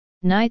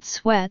Night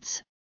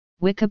sweats,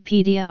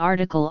 Wikipedia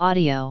article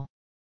audio.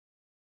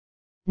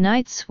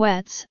 Night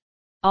sweats,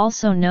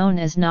 also known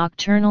as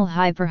nocturnal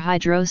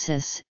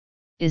hyperhidrosis,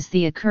 is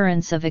the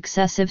occurrence of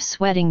excessive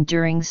sweating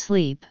during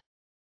sleep.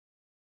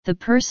 The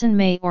person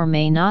may or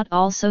may not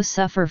also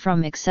suffer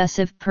from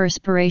excessive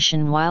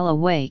perspiration while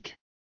awake.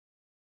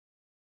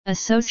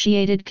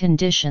 Associated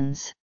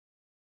conditions.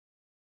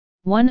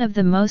 One of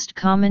the most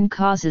common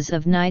causes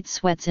of night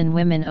sweats in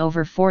women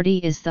over 40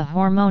 is the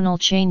hormonal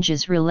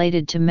changes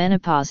related to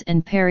menopause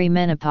and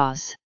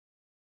perimenopause.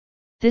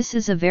 This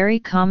is a very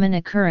common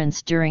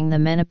occurrence during the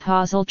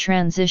menopausal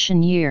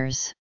transition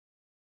years.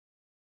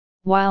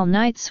 While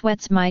night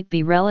sweats might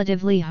be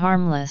relatively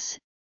harmless,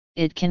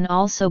 it can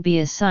also be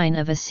a sign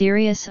of a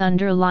serious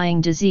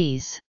underlying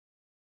disease.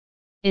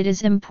 It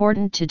is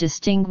important to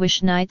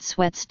distinguish night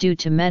sweats due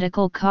to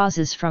medical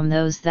causes from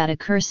those that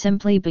occur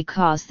simply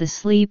because the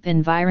sleep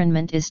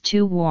environment is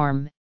too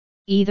warm,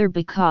 either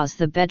because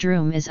the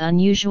bedroom is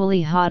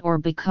unusually hot or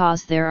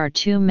because there are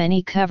too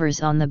many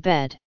covers on the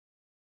bed.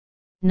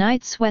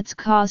 Night sweats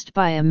caused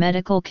by a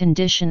medical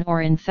condition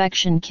or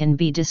infection can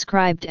be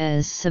described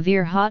as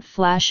severe hot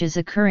flashes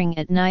occurring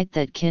at night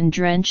that can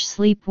drench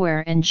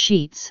sleepwear and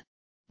sheets,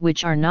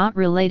 which are not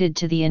related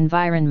to the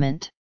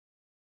environment.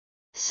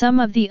 Some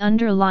of the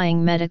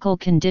underlying medical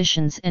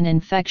conditions and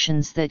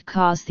infections that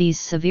cause these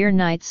severe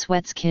night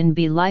sweats can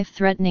be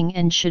life-threatening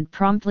and should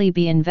promptly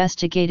be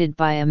investigated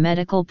by a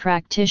medical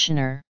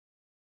practitioner.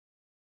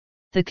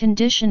 The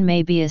condition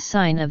may be a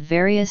sign of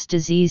various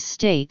disease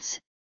states,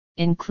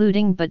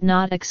 including but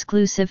not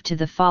exclusive to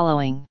the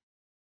following: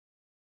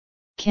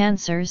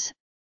 cancers,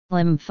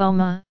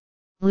 lymphoma,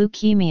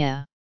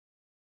 leukemia.